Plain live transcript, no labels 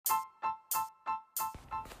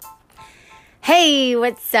Hey,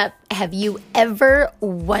 what's up? Have you ever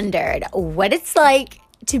wondered what it's like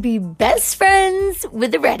to be best friends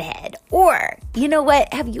with a redhead? Or, you know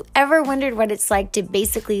what? Have you ever wondered what it's like to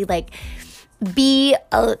basically be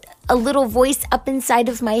a little voice up inside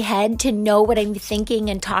of my head to know what I'm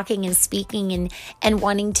thinking and talking and speaking and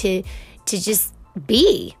wanting to just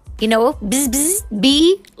be, bzz, bzz,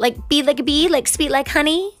 be like a bee, like sweet like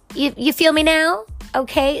honey? You feel me now?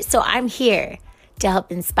 Okay, so I'm here to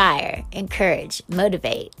help inspire, encourage,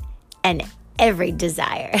 motivate, and every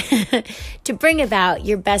desire to bring about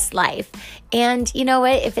your best life. And you know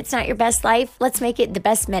what? If it's not your best life, let's make it the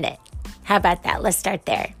best minute. How about that? Let's start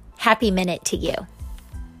there. Happy minute to you.